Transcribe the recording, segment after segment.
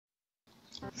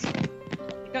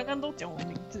刚刚都讲我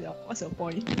名字了，what's your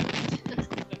point？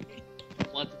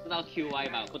 我只知道 QY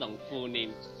吧，不懂 full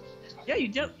name。Yeah,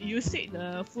 you said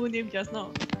the full name just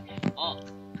now. 哦，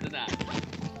真的、啊？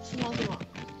是吗？是吗？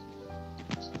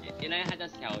原来他叫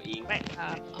小英。Right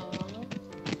啊，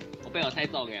我被我猜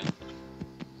中了。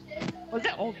我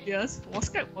在 obvious，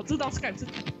我知道 Skype 是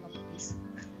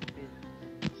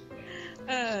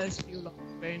skill 了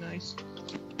 ，very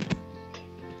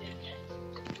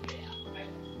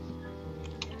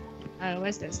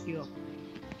nice。where's that skill?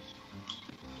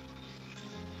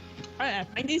 I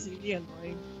find this really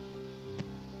annoying.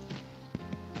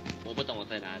 我不懂我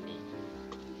在哪里。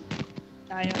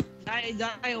Die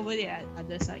over there at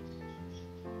other side.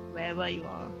 Wherever you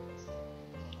are.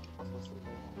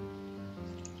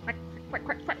 Quack, quack,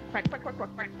 quack, quack, quack, quack, quack, quack,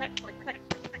 quack, quack, quack,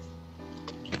 quack.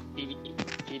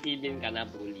 TT 边跟他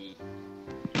bully。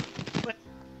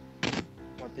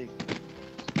What thing?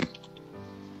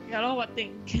 Yeah, lor, what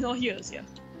thing? Cannot hear us here.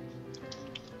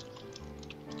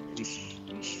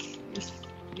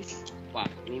 哇，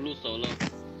露露 solo。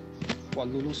哇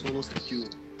，Lulu solo skill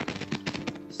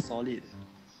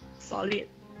solid。Solid.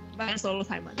 But solo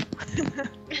time.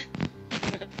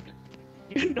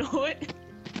 You know it?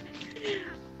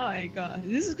 Oh my god.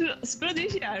 This is good. Screw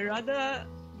this shit. I'd rather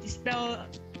dispel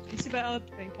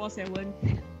 24/7.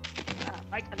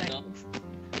 Why can't I move?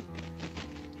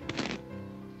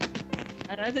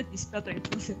 I'd rather dispel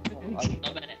 24/7.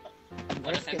 老板，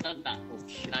我的三三打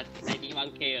拿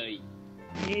91K 而已。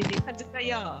你看这个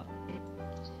要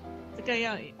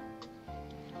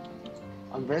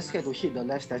I'm very scared to hit the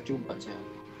left statue, but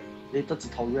later 只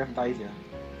头 ref die 呀。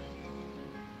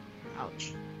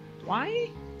ouch. Why?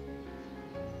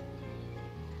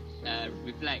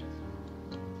 Reflect。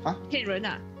啊？骗人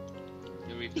啊！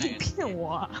有你 reflect。骗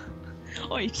我啊！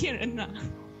哦，你骗人啊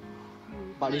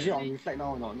But is it on reflect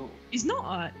now or not? No.！It's not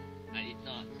啊！ I did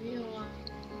not。没有啊。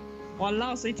我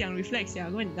老谁讲 reflex 呀？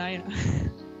我你呆了。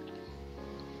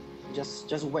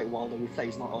Just wait while the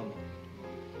reflect is not on.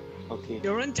 Okay.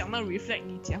 有人讲到 reflect，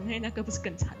 你讲那个不是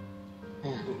更惨？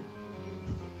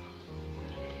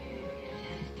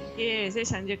耶，这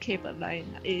300K 本来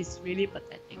is really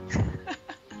pathetic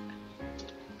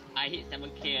 。I hit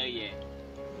 7K 而已。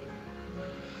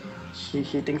He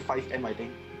hitting 5M, I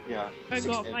think. Yeah. I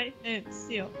got 6M. 5M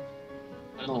still。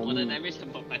我的 damage 很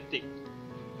pathetic。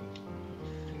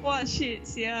哇 shit，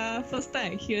 sia first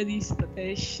time I hear this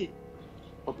pathetic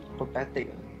shit。Pathetic.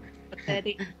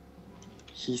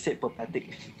 Pathetic。He said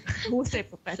pathetic. Who said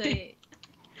pathetic？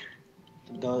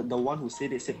 The one who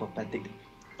said it said pathetic.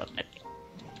 Pathetic。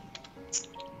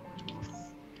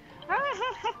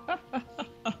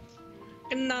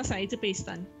跟那啥一直被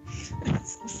删，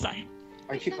删。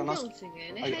I keep 不 kena 用紧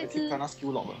哎，你 I 还 keep 是 kena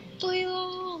skill lock 了。对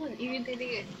哦，很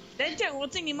irritating 哎。等讲我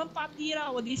进你们 party 啦，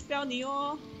我 dispel 你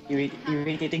哦。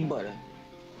Irritating bird 了。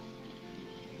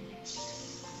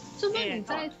是不是你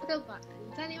在这个把你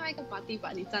在另外一个party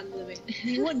把你站这边？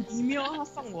你问你没有？他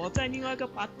放我在另外一个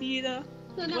party 的。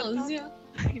真的好笑。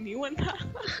你问他，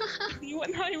你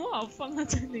问他有没有好放他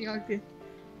在另外一边。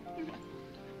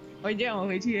我这样我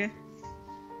回去。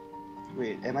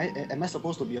Wait, am I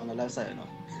supposed to be on the left side or not?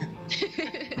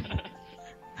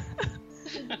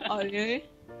 Oh really?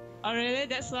 Oh really?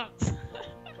 That sucks.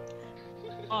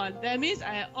 Oh, that means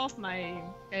I off my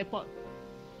teleport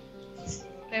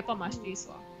mastery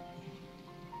swap.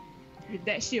 If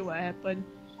that shit will happen.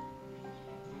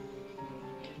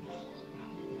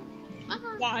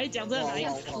 哇，还讲这个哪吓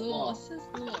样？死我！吓死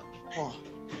我！哇！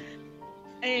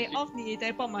哎 ，off 你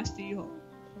teleport mastery 哦。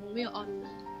我没有 on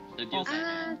这就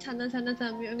啊！惨了，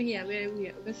没有 MP 啊，没有 MP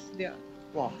啊，我快死掉了。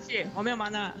哇！谢，我没有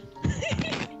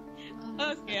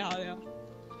mana。OK， 好了。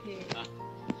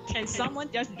Can someone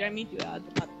just drag me to the other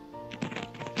part?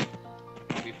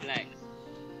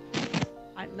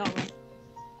 reflect。I'm not.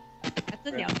 这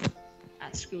鸟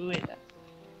，screw it.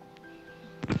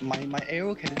 My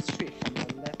arrow can straight from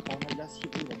the left corner just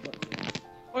hit you the bird.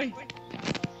 喂，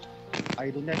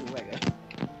 I don't dare to whack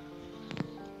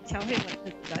乔黑文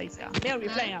知道一下，没有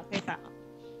reflect 啊，可以打。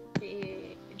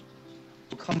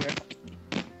To come here.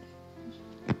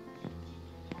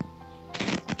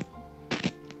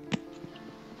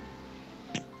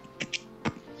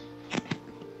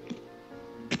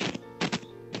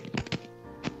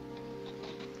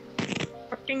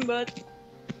 Fucking bird.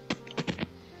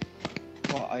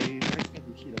 Wow, I very scared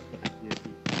to hit the bird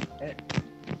accidentally. Eh.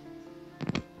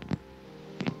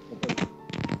 The bird.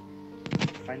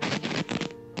 Finally.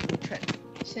 Trap.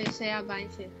 谁要搬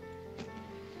先？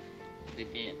随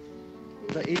便。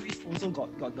 The Aries also got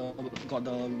the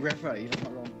ref right, if I'm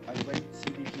not wrong. I went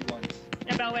CVP once.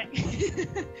 要不要喂？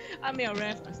他没有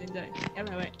ref 啊，现在要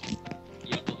不要喂？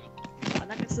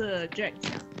那个是 Jack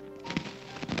讲。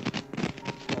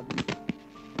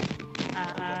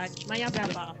你们要不要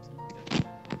把？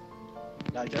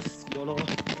 Yeah, just YOLO.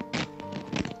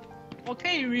 我可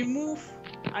以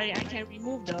remove。I can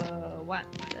remove the what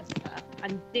the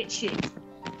undead shit。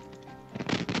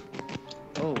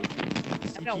 Oh.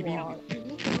 要不 CTB. 要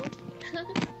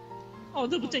我？哦，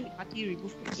这不正经 party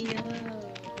remove。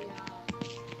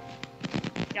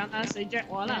讲他谁 Jack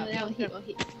我了？要 hit 我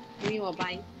hit，因为我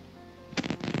buy 哦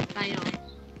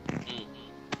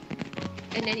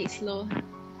，and then it's slow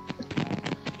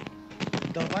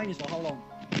The vine is for how long?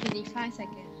 25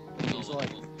 seconds。So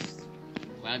like,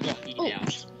 我要做医疗。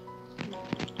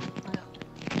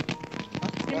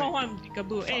你们换一个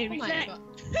不？哎 Oh my ，reflect。 god！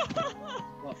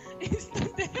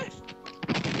 Instant death。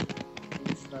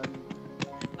 instant.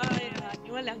 哎呀，你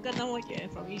们两个那么远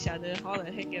from each other, how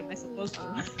the heck am I supposed to?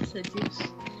 seduce。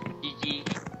 GG。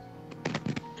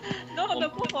 No, the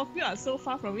both of you are so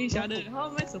far from each other. How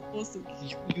am I supposed to?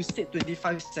 You said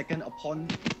 25 seconds upon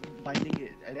binding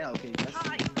it, and then okay, just.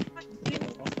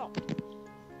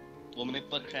 我们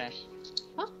Maple Crash。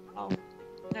好，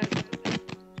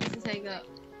第三个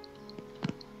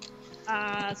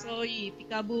所以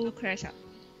Peekaboo crash 啊，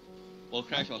我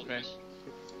Crash， 我 Crash。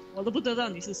我都不知道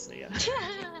你是谁啊。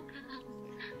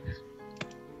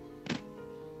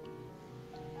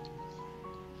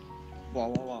哇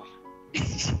哇哇！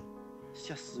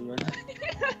吓死人了！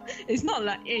 It's not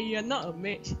like, hey, you're not a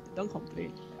mage. Don't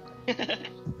complain.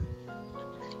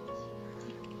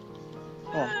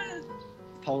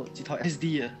 哦，几套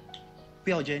SD 啊！不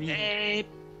要 Jenny。哎，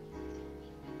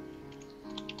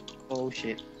 Oh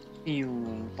shit!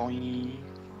 Boing.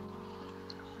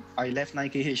 I left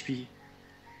 9k HP.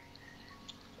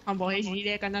 我冇起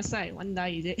呢跟他晒揾大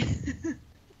啫。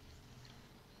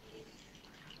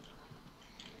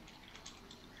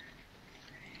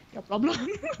有 problem。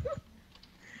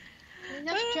人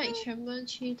家 Jack 全部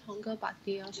去同个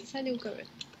party 哦，剩下6个人。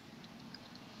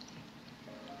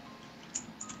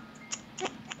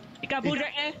Peekaboo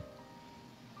Jack 呢？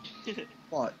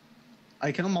 What?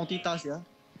 I cannot multitask, yeah?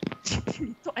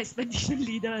 你做 expedition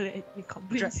leader 咧，你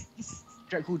complain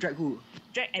Drag who? Drag who?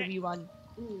 drag everyone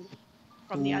嗯，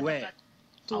 from the To other where? side。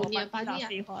组你的把 party 啊。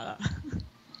废话了。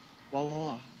哇哇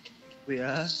哇！Wait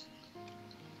啊。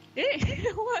哎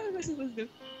，what am I supposed to do?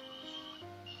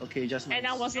 Okay, just. And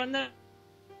I was wondering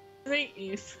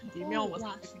if Demian was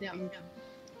哇，死掉。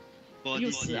我又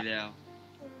死啊了。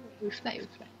 reflect。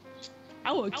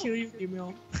 I will kill you,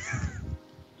 Demian.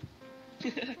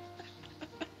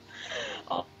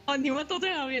 哦，你们都在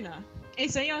那边啊？哎，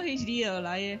谁要 HD 的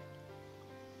来耶？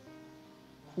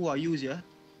 Who are you, yeah?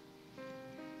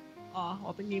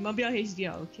 哦，你们不要 HD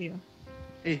啊 ，OK 啊。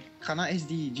Hey, Kana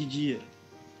SD, GG.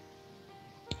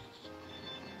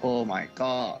 Oh my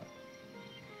god.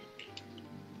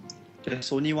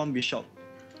 There's only one bishop.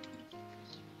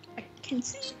 I can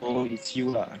see. Oh, it's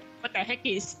you lah. What the heck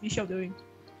is Bishop doing?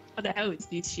 What the hell is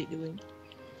this shit doing?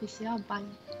 你是要搬？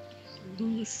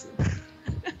撸死！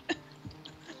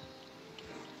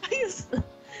哎呀死！啊！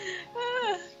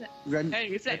 Run. 哎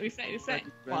，reflect！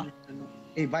 哇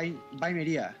Hey, buy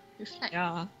ready ah? reflect。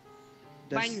呀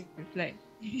There's- ，bind reflect.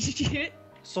 Shit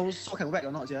So can whack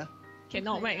or not, yeah?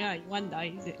 cannot whack ah. You want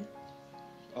die is it?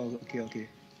 Oh, okay.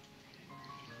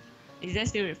 Is that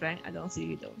still reflect? I don't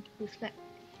see it though. reflect。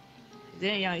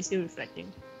 Then yeah, it's still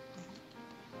reflecting.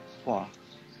 Wow.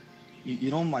 You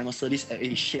know my Mercedes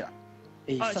eh shit ah.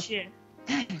 Eh, Oh such, shit!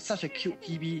 such a cute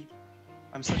PB.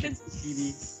 I'm such a cute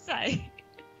PB. 晒。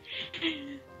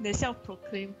The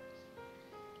self-proclaimed.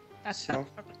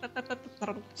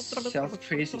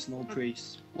 Self-praise is no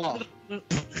praise. Wow.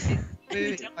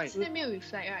 Wait, 现在没有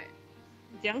reflect right？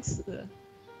讲死了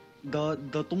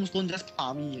The tombstone just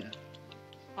palm me.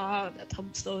 啊！The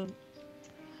tombstone。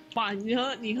哇，你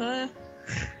和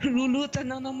露露站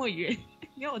到那么远，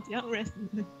你要我怎样 rest？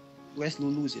 Where's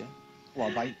Lulu's yeah? Wow,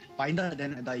 binder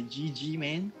then I die. GG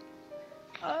man.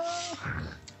 啊！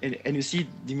 And you see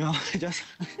Dimiao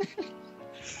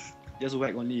just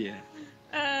whack only.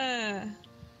 Yeah.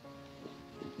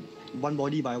 1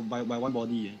 body by 1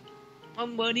 body. Yeah.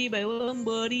 One body by one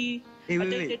body. Hey,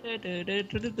 wait.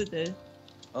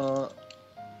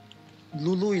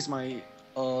 Lulu is my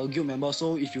guild member,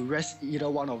 so if you rest either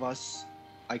one of us,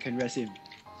 I can rest him.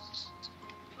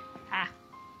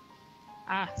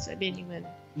 随便你们。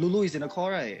 Lulu is in the call,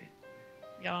 right?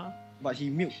 Yeah. But he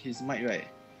mute his mic, right?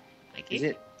 Okay. Is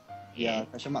it? Yeah.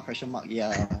 Question mark.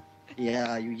 Yeah.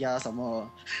 Yeah. You yeah some more.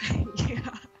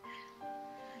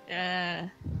 Yeah.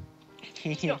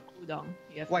 Still cooldown.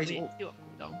 You have to Why is wait, it- still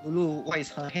cooldown. Lulu, what is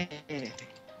her hair?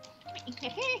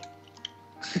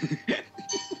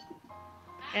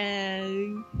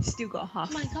 And still got Oh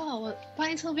half. my god，我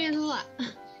掰错边路了，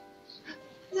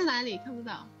在哪里看不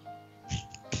到？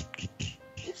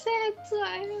现在出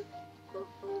来了。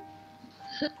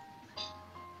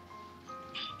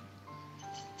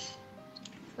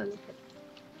分了。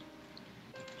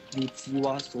你吉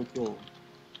娃说过。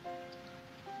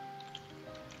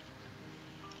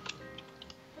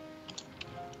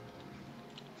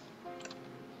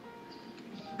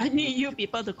I need you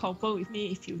people to confirm with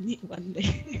me if you need one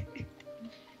day.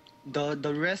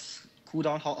 The rest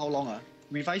cooldown how long ah?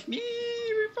 Revive me!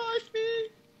 Revive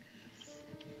me!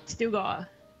 Still got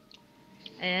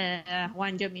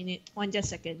 100 minutes, 100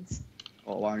 seconds.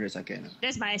 Oh, 100 seconds.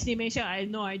 That's my estimation. I have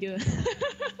no idea.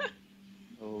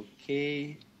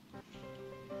 Okay.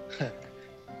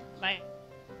 My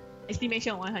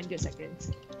estimation 100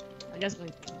 seconds. I'm just going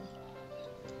to.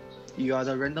 You are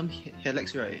the random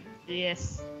Helix, right?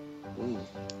 Yes. Oh.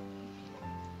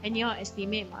 And you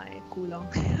estimate my cooldown.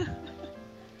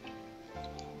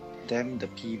 Damn the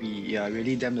PB. Yeah,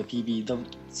 really damn the PB. The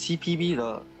CPB,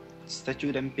 the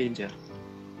statue damn pain, yeah.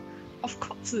 Of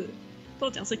course, 都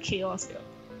讲是 chaos 了。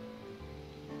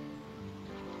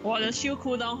我的 shield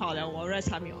cooldown 好了，我 res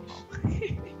还没有好。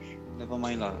Never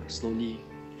mind lah, slowly.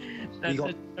 We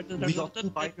got 2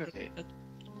 binders.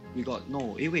 We got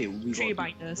no. Wait, we 3 got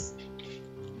binders.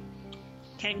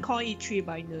 Can call it 3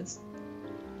 binders.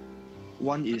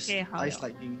 one is Okay, how ice liao?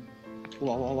 lightning.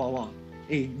 Wow.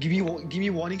 Hey, give me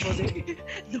warning first. Eh?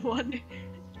 The one.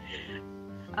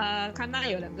 看那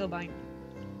有2个 bind.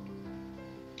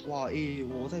 哇，诶，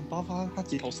我在爆发，他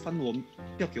直头翻我，不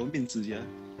要给我面子呀！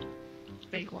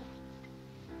废话。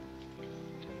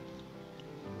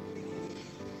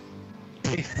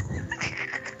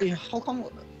诶 how come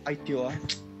I deal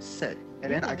sad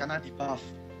and then I kena debuff?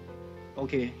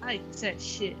 Okay, I said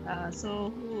shit. So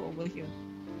who over here?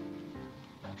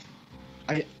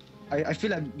 I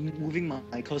feel like moving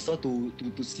my cursor to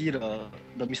see the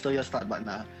mysterious start button.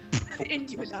 And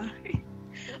you die.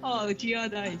 Oh, GR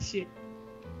died. Shit.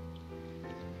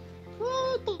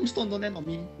 Tombstone don't land on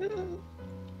me.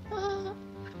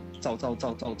 走。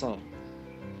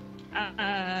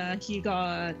 He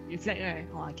got reflect right?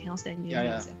 Oh, I cannot stand him.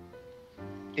 Yeah.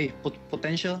 诶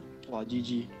potential 哇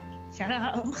GG Shut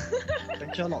up.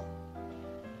 potential lot.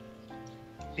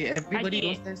 Hey,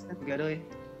 everybody I don't stand together. Eh.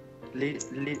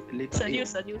 Later.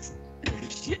 Seduce.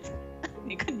 Shit.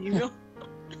 你看你有没有？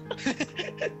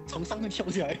从上面跳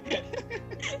下来。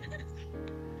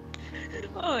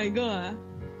 Oh my god.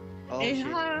 哦哎、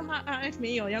 shit 他 RF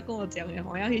没有要跟我讲哎，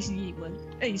我要去洗你们。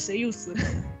哎、谁又死？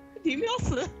你没有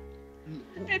死？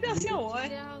哎、不要笑我哎、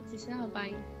只是要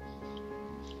掰。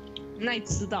那你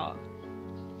知道？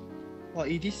哇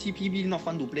，this CPB not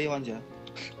fun to play one 呀。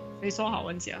谁说好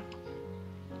玩家？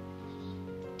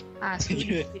啊，是不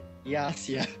是 Yes,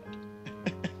 yeah.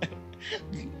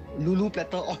 Lulu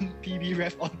platter on, PB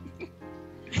ref on.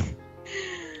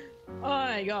 Oh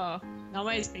my god. Now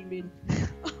where is Penguin?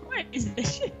 Where is that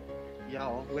shit? Yeah,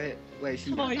 where is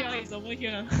he? Oh yeah, he's over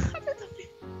here.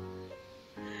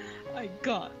 My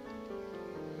god.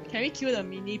 Can we kill the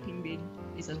mini penguin?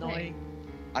 It's annoying.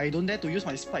 I don't dare to use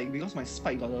my spike because my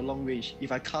spike got a long range.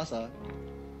 If I cast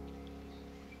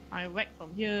I whack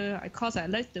from here. I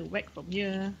like to whack from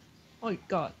here. Oh my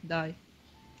god, die.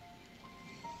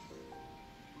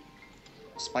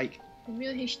 spike. 有没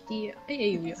有 HD 啊？哎，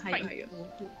有，还有。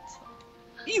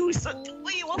又神，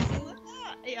喂，我死了！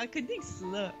哎呀，肯定死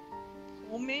了。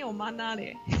我没有 mana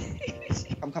嘞。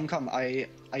Come, I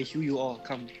heal you all.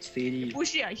 Come, steady. 不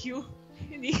是啊，heal，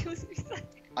你 heal 是谁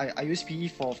I use PE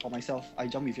for myself. I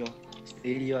jump with you.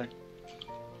 Steady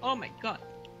one.？Oh my god.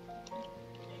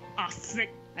 Ah, frick!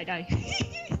 I die.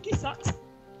 This sucks.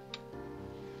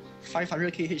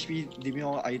 500k HP,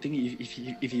 Demio. I think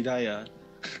if he die,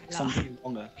 something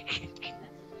wrong.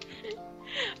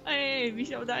 哎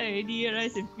，Bishop die already.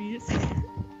 Rest in peace.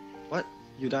 What?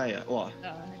 You die? Wow.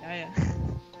 Die.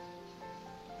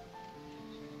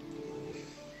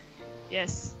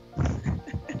 Yes.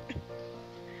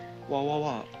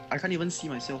 Wow. I can't even see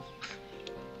myself.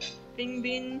 Bing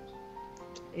Bin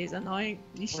is annoying.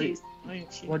 This shit is annoying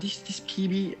shit. Wow, this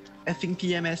PB effing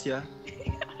PMS, yeah.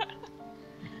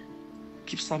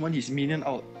 Keep summon his minion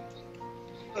out.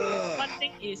 One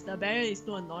thing is the barrier is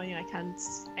too annoying. I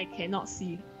cannot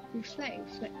see.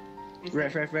 Reflect.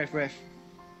 Ref.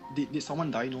 Did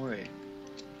someone die? No, right?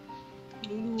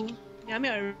 Lulu，你还没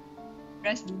有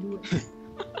rest Lulu。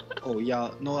 Oh yeah,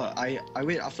 no. I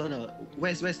wait after the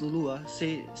where's Lulu?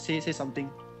 Say something.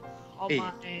 On Hey.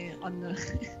 my honor.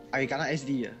 I gonna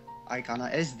SD. I gonna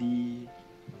SD.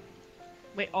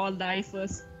 Wait, all die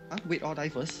first. Huh? Wait, all die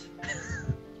first.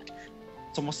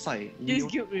 这么晒。 This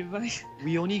guild revive.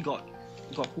 We only got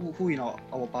who in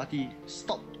our party?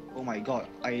 Stop! Oh my god!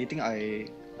 I think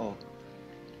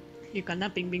You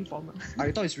kena ping ping form.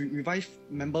 I thought it's revive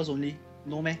members only.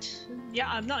 No man. Yeah,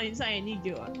 I'm not inside any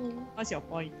guild. What's your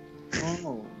point?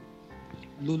 Oh.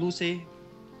 Lulu say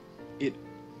it.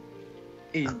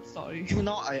 Hey, Sorry. till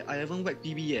now I haven't whacked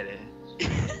PB yet.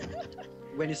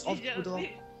 When it's off cooldown.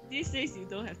 These days you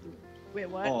don't have to. Wait,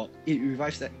 what? Oh, it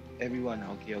revives everyone.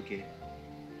 Okay.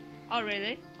 Oh,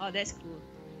 really? Oh, that's cool.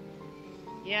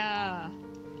 Yeah.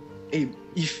 Hey,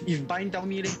 if Bind tell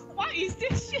me, What is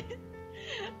this shit?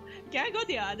 Can I go to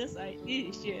the other side?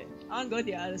 This is shit. I want to go to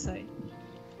the other side.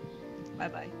 Bye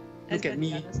bye. look at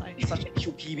me, such a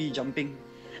cute PB jumping.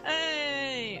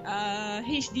 Hey,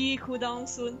 HD cooldown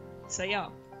soon. 谁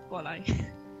要过来？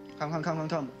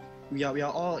 Come. We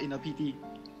are all in a PT.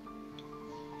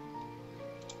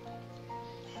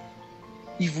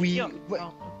 If we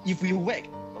whack,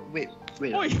 wait.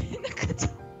 喂，那个叫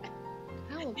啊，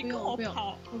我不你跟用，我不用，我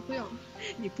跑，我不用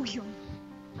你不用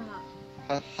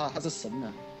啊！他是神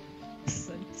啊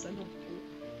神龙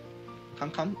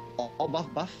！Come, all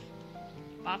buff.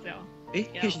 八秒。诶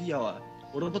Yeah.，HD 有啊，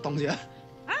我都不懂呀，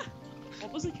啊，我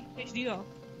不是 HD 哦。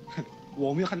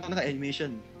我没有看到那个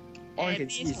animation. All I can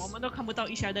see 我 is 们都看不到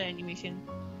一下的 animation，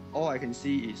 all I can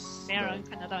see is 没有人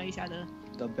看得到一下的。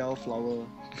 the bellflower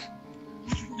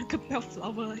那个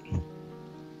bellflower，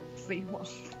 废话。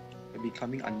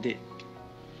 becoming undead.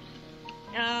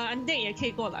 undead 也可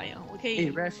以过来啊，我可以。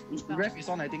Hey, ref is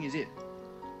on, I think, is it?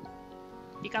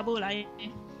 迪卡布来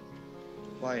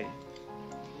Why?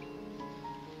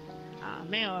 啊，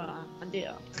没有啊，undead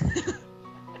啊。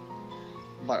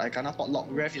 But I cannot potlock.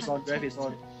 Ref is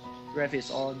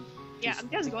on. Yeah, I'm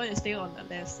just going to stay on the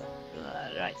left side,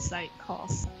 right side,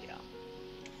 cause yeah,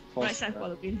 right side for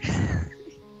the win.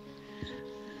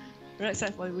 Right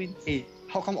side for the win. Hey,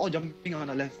 how come all jumping on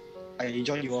the left? I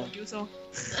join you all. You so.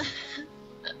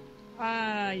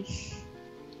 Ay,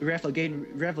 Ref again.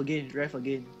 Ref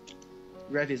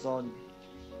is on.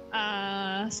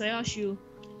 谁要 shoe?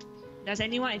 Does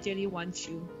anyone actually want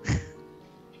shoe?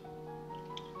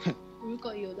 如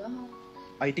果有的话，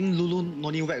 I think Lulu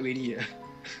no need whack already.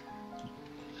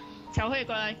 乔慧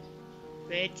过来。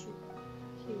Great.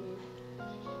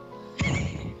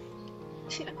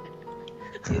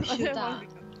 有需到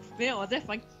没有，我在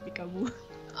翻迪卡布。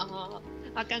啊，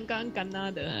他刚刚跟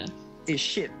他的。 Hey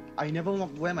shit! I never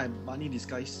wear my bunny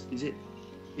disguise. Is it?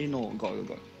 Eh no, got.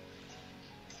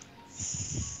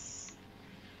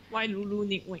 Why Lulu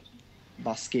need wing?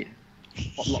 Basket.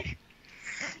 Potlock.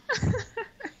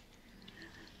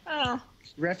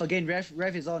 Ref again. Ref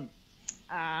is on.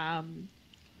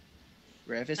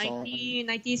 Ref is on.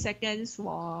 90 seconds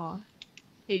for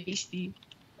HD.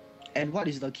 And what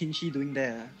is the Kinshi doing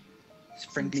there?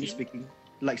 Frankly Kinshi? speaking,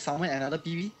 like someone another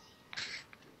PV.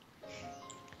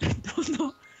 Don't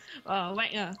know.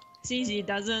 Whack since he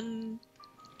doesn't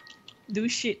do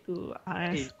shit to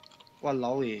RF. Hey,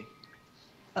 walao eh.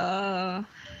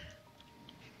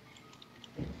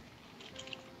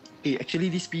 Hey, actually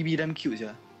this PV damn cute,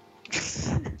 yeah.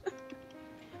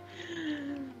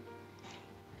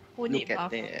 Who need Look at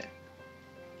buff? that.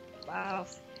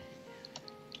 Buff.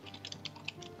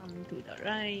 Come to the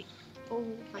right. 哦，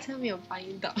好像没有反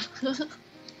应到。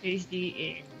 HD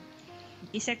in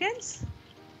 80 seconds?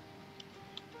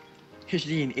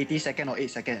 HD in 80 seconds or 8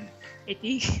 seconds.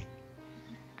 80?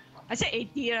 I said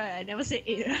 80, right? I never said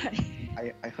 8,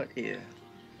 right? I heard 8.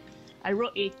 I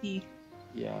wrote 80.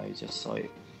 Yeah, I just saw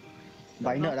it.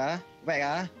 Binary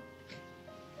whack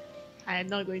I am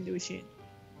not going to do shit.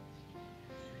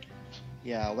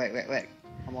 Yeah, whack.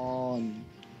 Come on.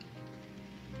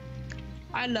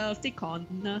 I love the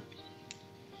corner.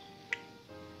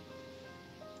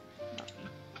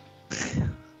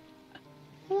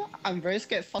 I'm very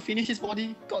scared. Finish his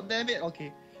body. God damn it.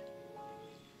 Okay.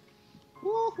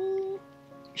 Woohoo.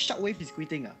 Shockwave is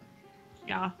quitting.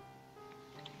 Yeah,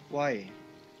 Why?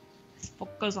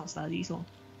 focus on studies. So.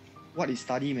 What is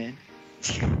study, man?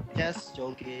 Just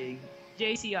joking.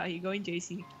 JC, he going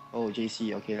JC. Oh,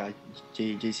 JC. Okay lah.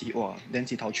 JC. Wow. Then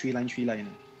he 逃3 line.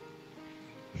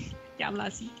 Damn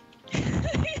lassie.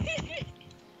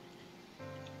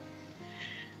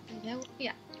 人家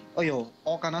呀， Oh yo,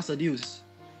 all gonna seduce.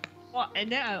 Wow,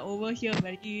 and then I over here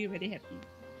very, very happy.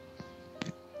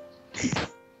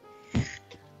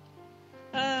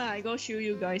 I go show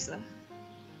you guys.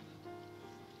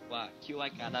 Wow,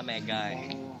 QI kata mega.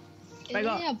 拜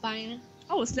托人家要掰呢，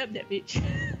 I will slap that bitch.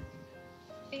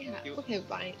 哎呀，不可以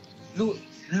掰。 Look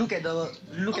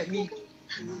at me.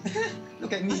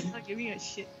 Look at me. Not giving a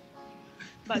shit.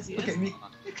 But Look at me.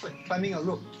 Climbing a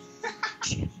rope.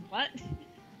 what?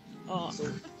 Oh. So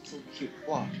cute.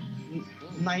 Wow.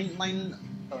 9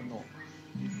 no.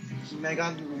 He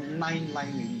mega 9 line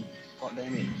already. God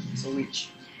damn it. So rich.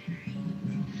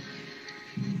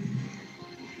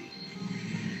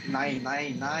 9.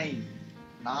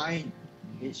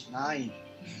 H9.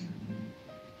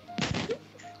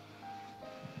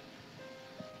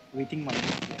 Waiting my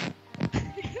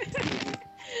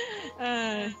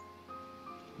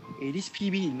Hey, this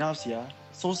PB enough, yeah.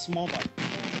 So small, but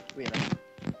wait.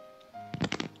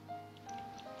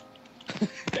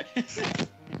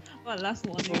 What last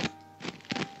one?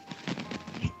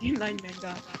 89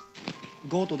 mega.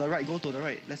 Go to the right.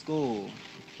 Let's go.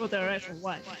 Go to the right for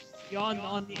what? You're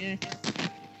on the air.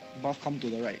 Buff come to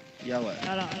the right. Yeah, what?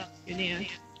 You need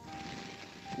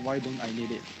Why don't I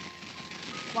need it?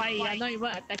 Why you're not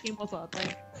even attacking most of the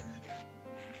time?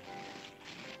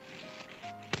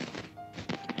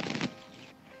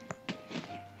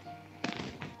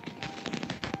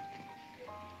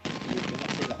 You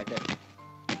cannot say like that.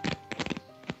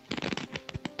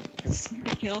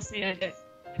 You cannot say like that.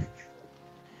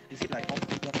 Is it like off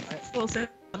the block, right? So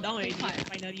set down already,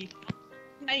 finally.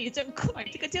 哪有这么快？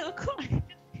这个这么快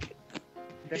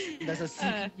There's a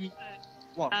CP.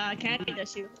 Wow. Can I take the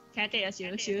shield? Can I take the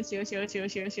shield?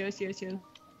 Shield.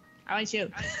 I want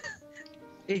shield.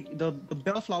 Hey, the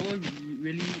bellflower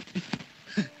really.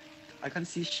 I can't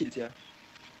see shit, yeah.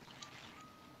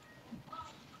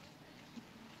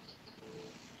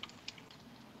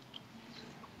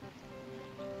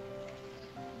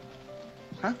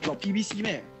 Huh? Got PBC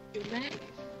咩？有咩？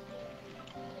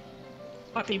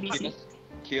 What PBC?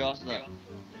 Chaos 的，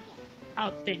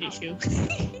 I'll take the shield.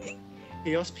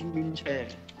 Chaos penguin chair.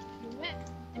 有咩？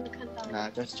你有看到吗？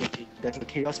 Nah, just joking. There's a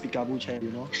Chaos Peekaboo chair,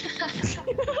 you know?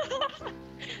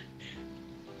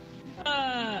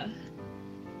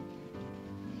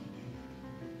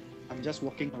 I'm just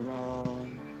walking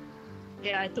around.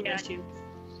 Yeah, I took the shield.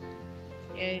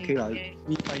 Yeah, Okay, lah.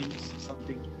 Me find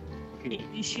something. Okay.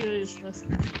 The shield is first.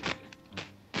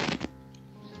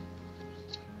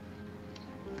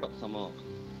 什么？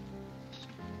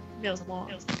没有什么。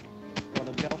 Got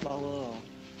the bellflower.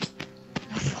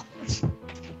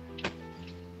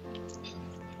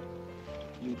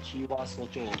 Uchiwa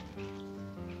Sojo.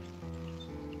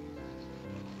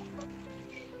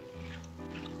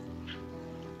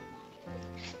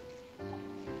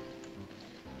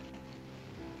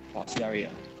 Oh, Xiao.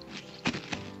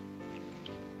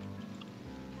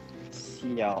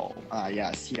 Xiao. Ah,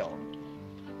 yeah, Xiao.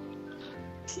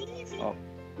 Oh,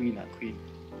 Queen,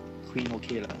 Queen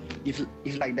okay lah. If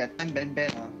like that time Ben,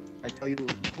 I tell you,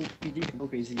 PD can go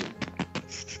crazy.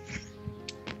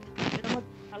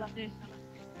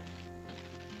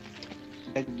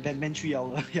 Ben 3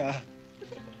 hours, yeah.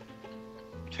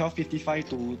 12:55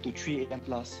 to 3 AM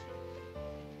plus.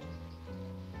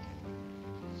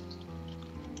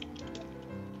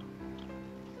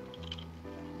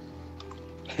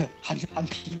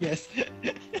 Hunty, yes.